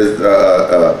what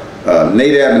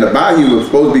Nadab and Abihu were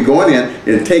supposed to be going in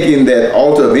and taking that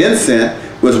altar of incense,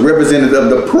 was representative of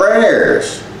the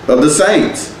prayers of the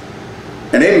saints.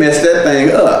 And they messed that thing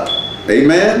up.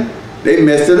 Amen. They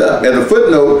messed it up. As a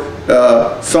footnote,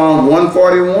 Psalm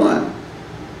 141,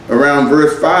 around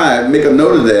verse 5, make a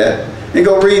note of that and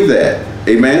go read that.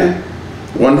 Amen.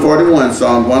 141,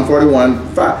 Psalm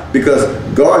 141, 5. Because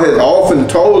God has often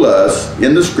told us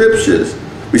in the scriptures,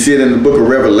 we see it in the book of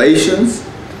Revelations,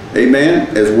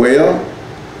 amen, as well,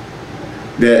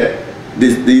 that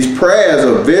these prayers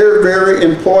are very, very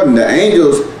important. The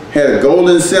angels had a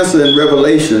golden censer in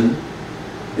Revelation,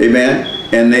 amen,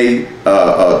 and they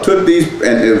took these,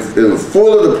 and it was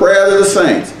full of the prayers of the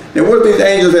saints. Now what if these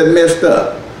angels had messed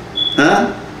up?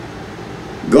 Huh?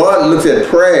 God looks at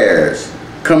prayers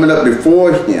coming up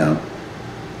before him,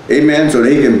 amen, so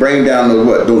that he can bring down those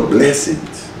what? Those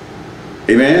blessings.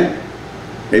 Amen?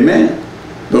 Amen.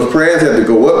 Those prayers have to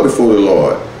go up before the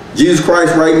Lord. Jesus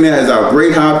Christ right now as our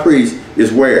great high priest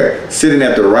is where? Sitting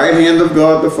at the right hand of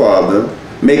God the Father,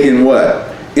 making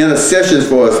what? Intercessions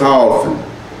for us how often?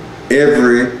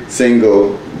 Every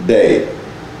single day.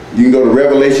 You can go to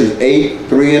Revelation 8,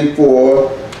 3 and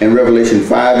 4, and Revelation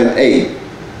 5 and 8.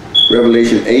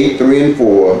 Revelation 8, 3 and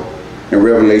 4, and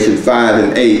Revelation 5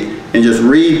 and 8, and just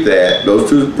read that, those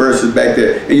two verses back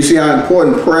there, and you see how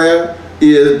important prayer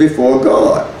is before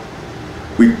God.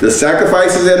 The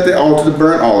sacrifices at the altar, the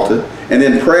burnt altar, and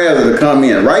then prayers are to come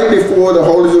in. Right before the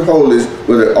holies of holies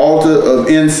was the altar of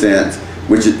incense,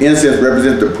 which incense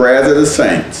represents the prayers of the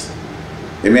saints.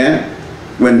 Amen?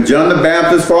 When John the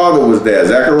Baptist's father was there,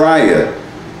 Zechariah,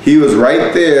 he was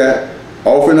right there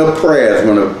offering up prayers.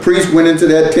 When a priest went into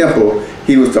that temple,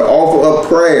 he was to offer up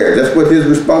prayers. That's what his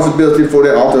responsibility for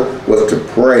that altar was, to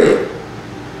pray.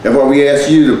 That's why we ask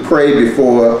you to pray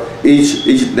before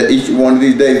each one of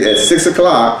these days at 6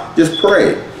 o'clock. Just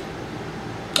pray.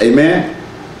 Amen?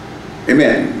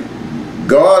 Amen.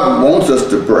 God wants us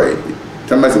to pray.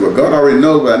 Somebody said, well, God already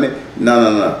knows what I need.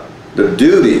 No. The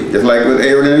duty, just like with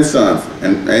Aaron and his sons,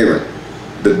 and Aaron,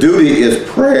 the duty is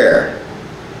prayer.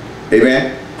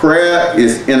 Amen? Prayer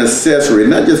is intercessory,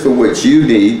 not just for what you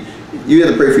need. You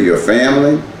have to pray for your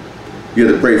family. You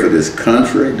have to pray for this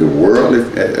country, the world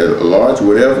at large,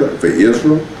 whatever, for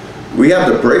Israel. We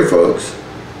have to pray, folks.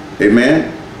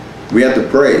 Amen? We have to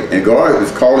pray. And God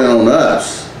is calling on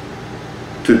us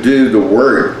to do the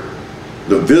work,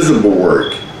 the visible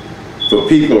work for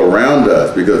people around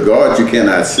us, because God you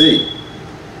cannot see.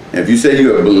 And if you say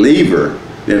you're a believer,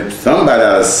 then somebody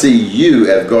ought to see you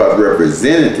as God's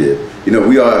representative. You know,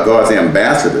 we are God's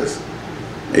ambassadors.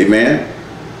 Amen?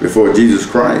 Before Jesus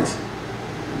Christ.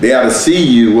 They ought to see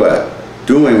you what?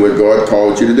 Doing what God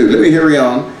called you to do. Let me hurry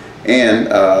on. And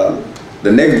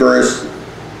the next verse,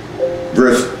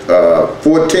 verse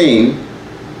 14,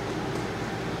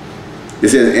 it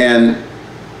says, and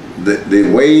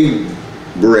the wave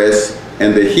breast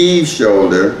and the heave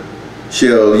shoulder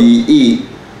shall ye eat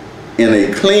in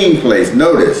a clean place.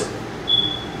 Notice,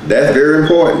 that's very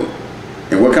important.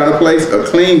 And what kind of place? A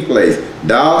clean place.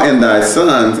 Thou and thy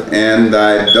sons and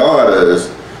thy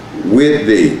daughters with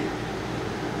thee.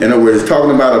 In other words, it's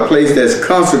talking about a place that's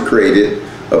consecrated,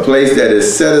 a place that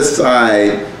is set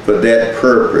aside for that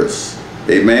purpose.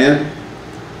 Amen?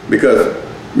 Because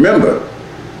remember,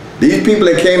 these people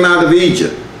that came out of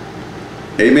Egypt,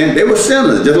 Amen. They were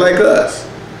sinners just like us.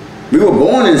 We were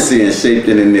born in sin, shaped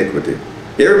in iniquity.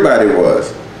 Everybody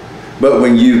was. But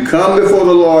when you come before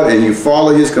the Lord and you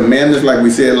follow his commandments, like we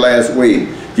said last week,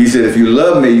 he said, if you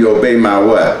love me, you obey my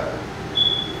what?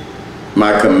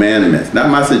 My commandments. Not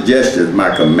my suggestions,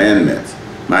 my commandments.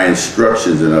 My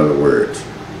instructions, in other words.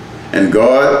 And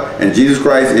God and Jesus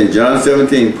Christ in John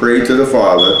 17 prayed to the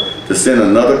Father to send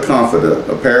another comforter,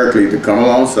 a paraclete, to come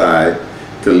alongside,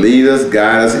 to lead us,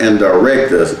 guide us, and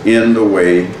direct us in the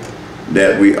way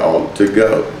that we ought to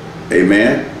go.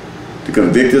 Amen. To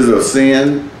convict us of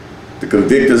sin, to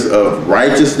convict us of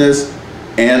righteousness,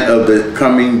 and of the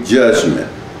coming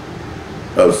judgment.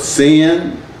 Of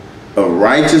sin, of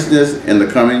righteousness, and the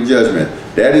coming judgment.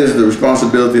 That is the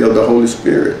responsibility of the Holy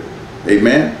Spirit.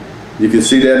 Amen. You can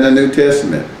see that in the New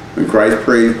Testament when Christ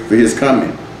prayed for his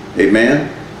coming.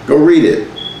 Amen. Go read it.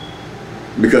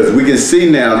 Because we can see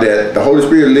now that the Holy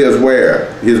Spirit lives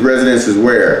where? His residence is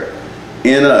where?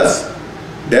 In us.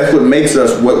 That's what makes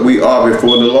us what we are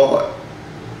before the Lord.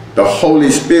 The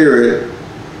Holy Spirit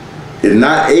is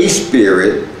not a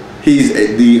spirit. He's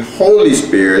the Holy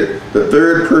Spirit, the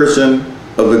third person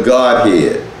of the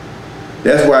Godhead.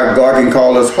 That's why God can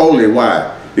call us holy.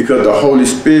 Why? Because the Holy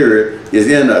Spirit is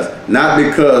in us. Not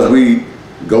because we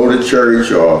go to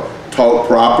church or talk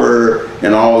proper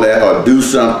and all that or do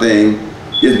something.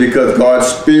 It's because God's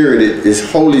Spirit,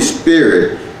 his Holy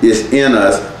Spirit, is in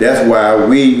us. That's why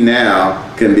we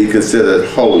now can be considered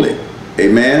holy.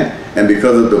 Amen? And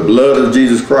because of the blood of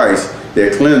Jesus Christ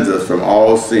that cleanses us from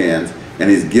all sins, and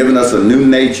he's given us a new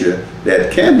nature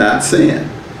that cannot sin.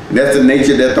 And that's the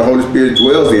nature that the Holy Spirit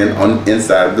dwells in on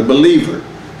inside of the believer.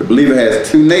 The believer has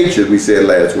two natures, we said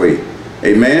last week.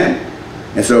 Amen?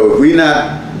 And so if we're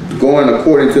not going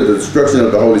according to the instruction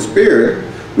of the Holy Spirit,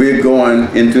 we're going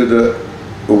into the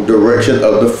direction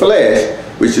of the flesh,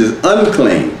 which is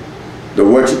unclean. The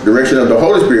direction of the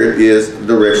Holy Spirit is the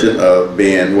direction of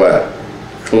being what?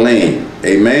 Clean.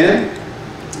 Amen?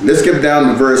 Let's skip down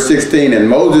to verse 16. And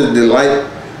Moses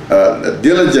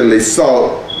diligently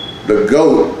sought the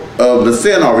goat of the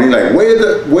sin offering. He's like,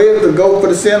 where's the goat for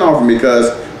the sin offering?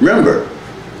 Because remember,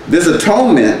 this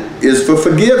atonement is for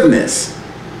forgiveness.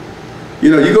 You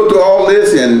know, you go through all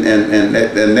this and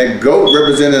that goat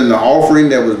representing the offering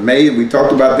that was made. We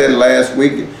talked about that last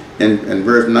week in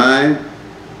verse 9.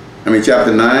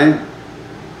 Chapter 9.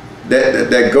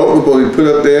 That goat was supposed to be put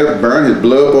up there, burn, his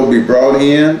blood was supposed to be brought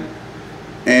in.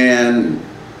 And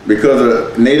because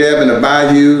of Nadab and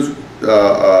Abihu's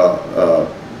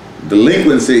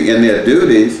delinquency in their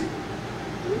duties,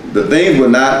 the things were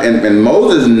not, and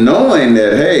Moses knowing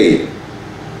that, hey,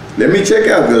 let me check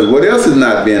out because what else is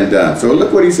not being done. So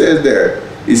look what he says there.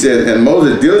 He says, and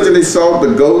Moses diligently sought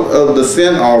the goat of the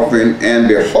sin offering, and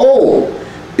behold,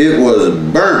 it was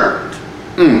burnt.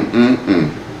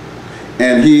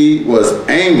 And he was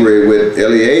angry with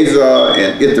Eleazar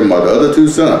and Ithamar, the other two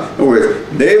sons. In other words,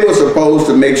 they were supposed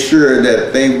to make sure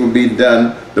that things would be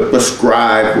done the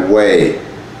prescribed way.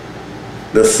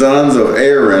 The sons of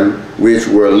Aaron, which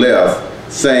were left,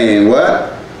 saying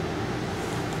what?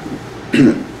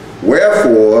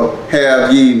 Wherefore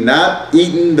have ye not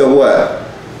eaten the what?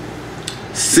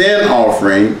 Sin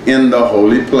offering in the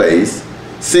holy place,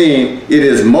 seeing it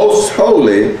is most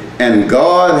holy, and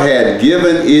God had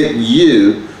given it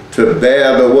you to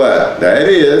bear the what? That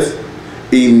is,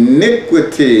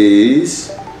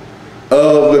 iniquities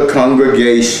of the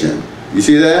congregation. You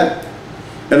see that?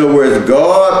 In other words,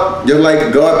 God, just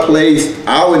like God placed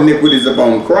our iniquities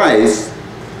upon Christ,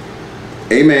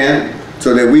 amen,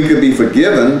 so that we could be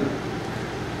forgiven,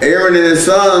 Aaron and his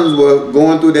sons were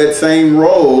going through that same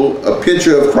role, a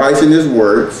picture of Christ and his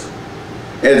works,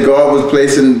 as God was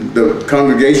placing the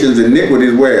congregation's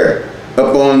iniquities where?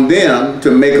 Upon them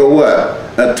to make a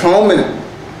what? Atonement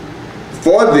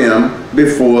for them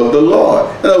before the Lord.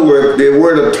 In other words, the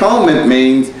word atonement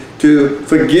means to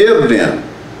forgive them.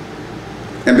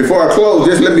 And before I close,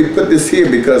 just let me put this here,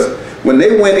 because when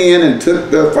they went in and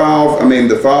took the fire,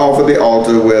 the fire off of the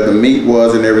altar where the meat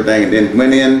was and everything, and then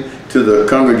went in to the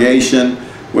congregation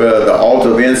where the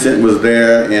altar of incense was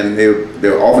there, and they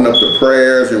were offering up the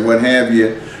prayers and what have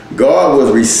you, God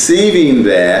was receiving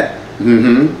that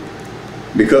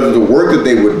because of the work that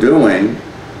they were doing,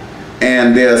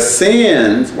 and their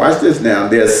sins, watch this now,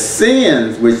 their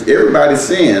sins, which everybody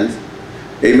sins,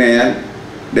 amen,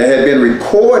 that had been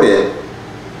recorded,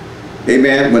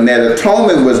 amen, when that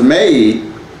atonement was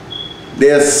made,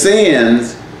 their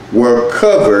sins were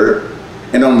covered,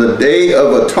 and on the Day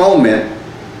of Atonement,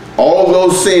 all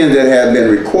those sins that had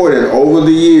been recorded over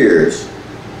the years,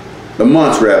 the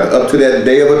months rather, up to that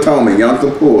Day of Atonement, Yom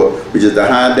Kippur, which is the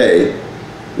high day,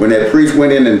 when that priest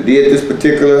went in and did this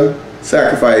particular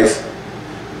sacrifice,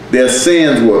 their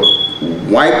sins were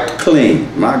wiped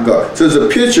clean. My God. So it's a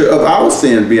picture of our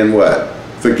sin being what?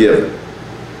 Forgiven.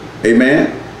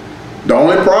 Amen. The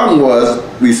only problem was,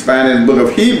 we find in the book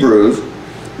of Hebrews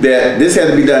that this had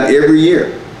to be done every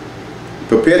year,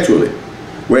 perpetually.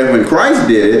 Whereas when Christ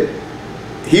did it,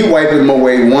 he wiped them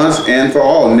away once and for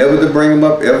all, never to bring them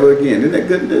up ever again. Isn't that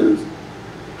good news?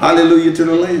 Hallelujah to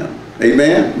the Lamb.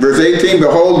 Amen. Verse 18,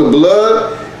 behold, the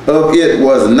blood of it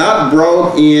was not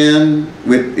brought in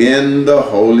within the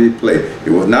holy place.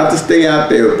 It was not to stay out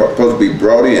there, it was supposed to be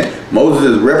brought in.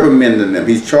 Moses is reprimanding them.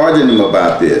 He's charging them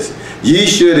about this. Ye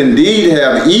should indeed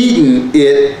have eaten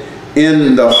it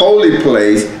in the holy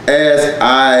place as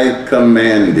I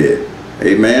commanded.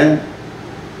 Amen.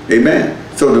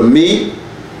 Amen. So the meat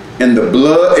and the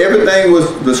blood, everything was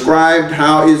described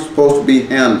how it's supposed to be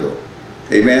handled.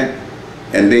 Amen.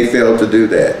 And they failed to do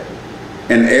that.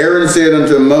 And Aaron said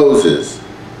unto Moses,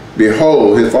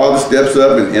 behold, his father steps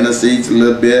up and intercedes a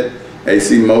little bit. And you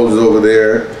see Moses over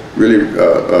there really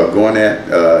going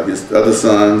at his other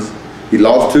sons. He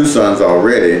lost 2 sons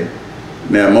already.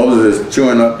 Now Moses is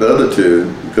chewing up the other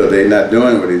 2 because they're not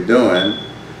doing what he's doing.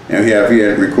 And we have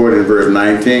here recorded in verse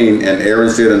 19, and Aaron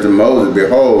said unto Moses,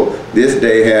 behold, this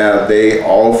day have they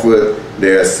offered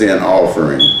their sin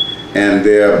offering and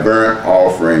their burnt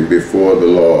offering before the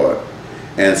Lord.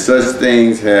 And such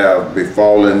things have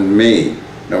befallen me.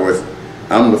 In other words,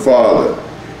 I'm the father.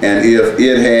 And if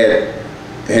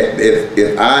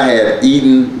I had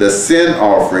eaten the sin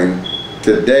offering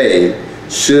today,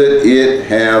 should it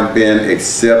have been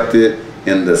accepted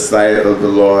in the sight of the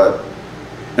Lord?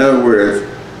 In other words,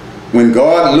 when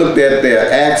God looked at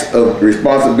their acts of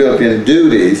responsibility and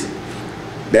duties,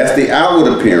 that's the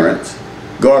outward appearance.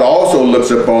 God also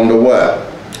looks upon the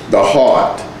what? The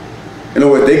heart. In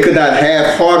other words, they could not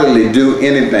half-heartedly do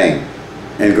anything,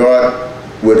 and God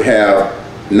would have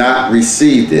not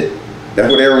received it. That's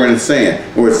what Aaron is saying.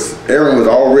 Aaron was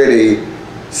already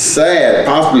sad,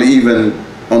 possibly even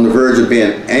on the verge of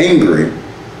being angry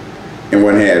and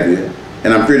what have you.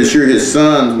 And I'm pretty sure his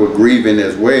sons were grieving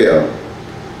as well.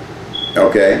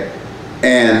 Okay?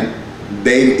 And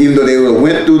they, even though they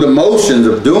went through the motions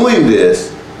of doing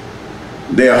this,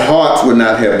 their hearts would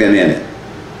not have been in it.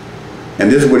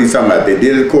 And this is what he's talking about. They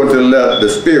did it according to the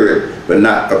spirit, but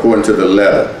not according to the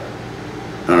letter.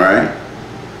 All right?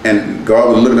 And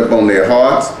God was looking upon their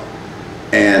hearts.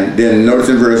 And then notice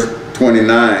in verse 20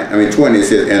 it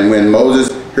says, and when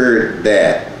Moses heard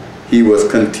that, he was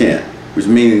content, which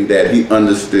meaning that he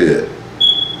understood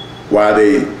why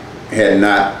they had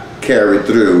not carried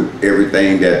through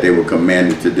everything that they were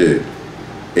commanded to do.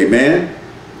 Amen?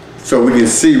 So we can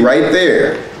see right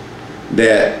there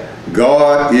that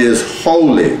God is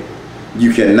holy.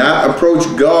 You cannot approach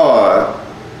God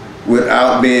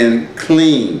without being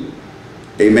clean.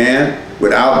 Amen?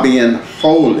 Without being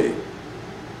holy.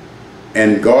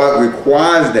 And God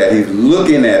requires that. He's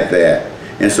looking at that.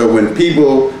 And so when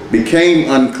people became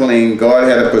unclean, God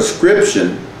had a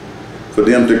prescription for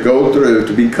them to go through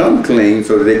to become clean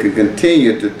so that they could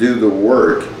continue to do the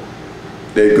work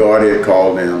that God had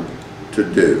called them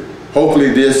to do. Hopefully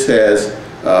this has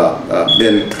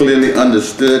been clearly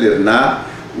understood. If not,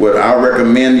 what I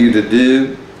recommend you to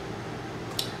do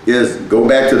is go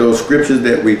back to those scriptures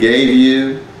that we gave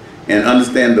you and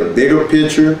understand the bigger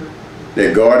picture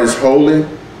that God is holy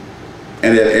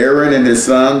and that Aaron and his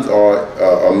sons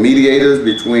are mediators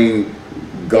between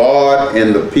God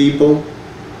and the people.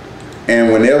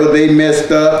 And whenever they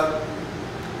messed up,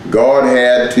 God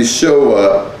had to show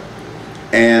up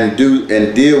and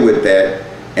deal with that,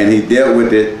 and he dealt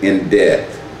with it in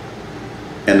death.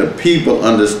 And the people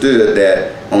understood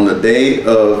that on the day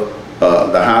of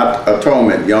the High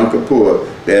Atonement, Yom Kippur,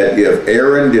 that if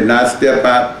Aaron did not step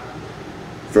out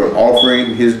from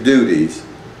offering his duties,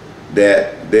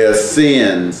 that their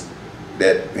sins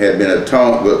that had been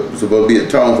atoned, were supposed to be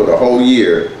atoned for the whole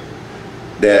year,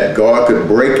 that God could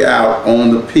break out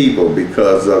on the people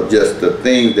because of just the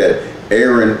things that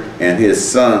Aaron and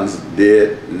his sons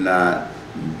did not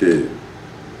do.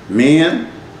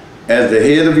 Men, as the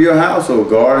head of your household,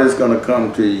 God is going to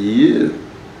come to you.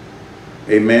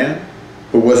 Amen?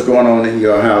 For what's going on in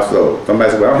your household.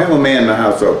 Somebody says, well, I don't have a man in the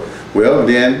household. Well,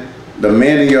 then, the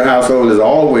man in your household is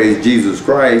always Jesus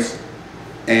Christ,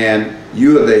 and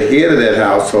you are the head of that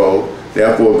household.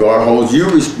 Therefore, God holds you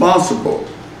responsible.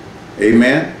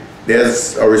 Amen?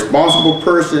 There's a responsible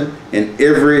person in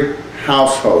every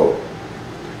household.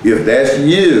 If that's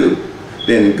you,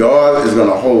 then God is going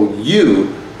to hold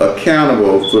you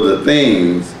accountable for the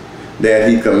things that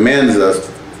he commands us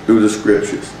through the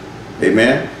scriptures.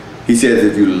 Amen? He says,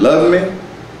 if you love me,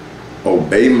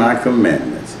 obey my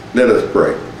commandments. Let us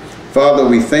pray. Father,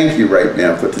 we thank you right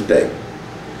now for today.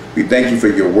 We thank you for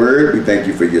your word. We thank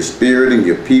you for your spirit and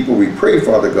your people. We pray,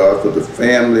 Father God, for the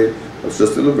family of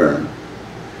Sister Laverne.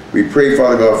 We pray,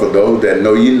 Father God, for those that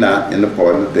know you not in the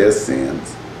pardon of their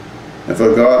sins. And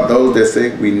for God, those that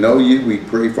say we know you, we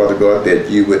pray, Father God, that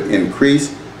you would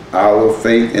increase our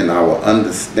faith and our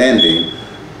understanding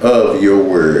of your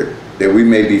word, that we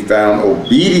may be found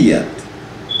obedient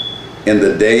in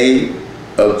the day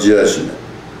of judgment.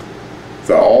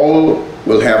 For all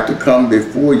will have to come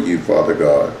before you, Father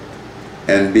God,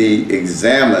 and be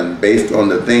examined based on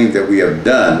the things that we have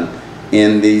done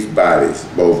in these bodies,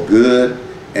 both good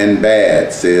and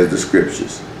bad, says the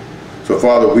scriptures. So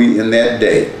Father, we in that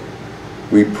day,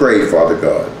 we pray, Father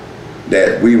God,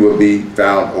 that we will be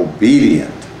found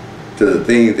obedient to the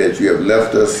things that you have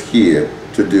left us here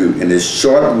to do in this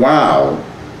short while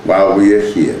we are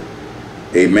here.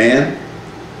 Amen.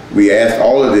 We ask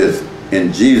all of this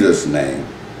in Jesus' name,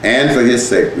 and for his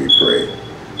sake we pray.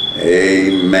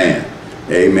 Amen.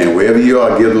 Amen. Wherever you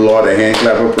are, give the Lord a hand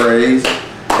clap of praise.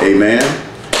 Amen.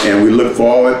 And we look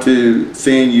forward to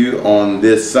seeing you on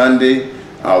this Sunday,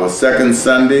 our second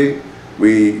Sunday.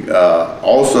 We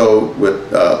also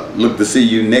would look to see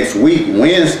you next week,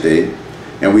 Wednesday.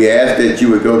 And we ask that you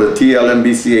would go to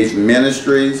TLMBCH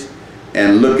Ministries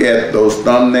and look at those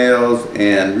thumbnails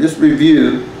and just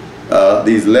review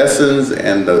these lessons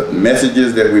and the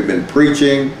messages that we've been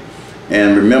preaching.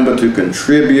 And remember to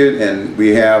contribute. And we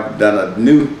have done a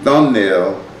new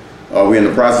thumbnail. We're in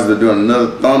the process of doing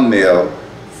another thumbnail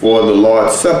for the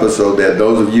Lord's Supper, so that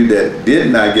those of you that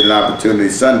did not get an opportunity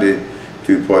Sunday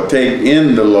to partake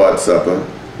in the Lord's Supper,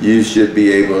 you should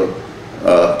be able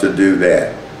to do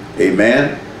that.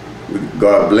 Amen.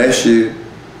 God bless you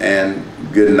and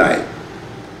good night.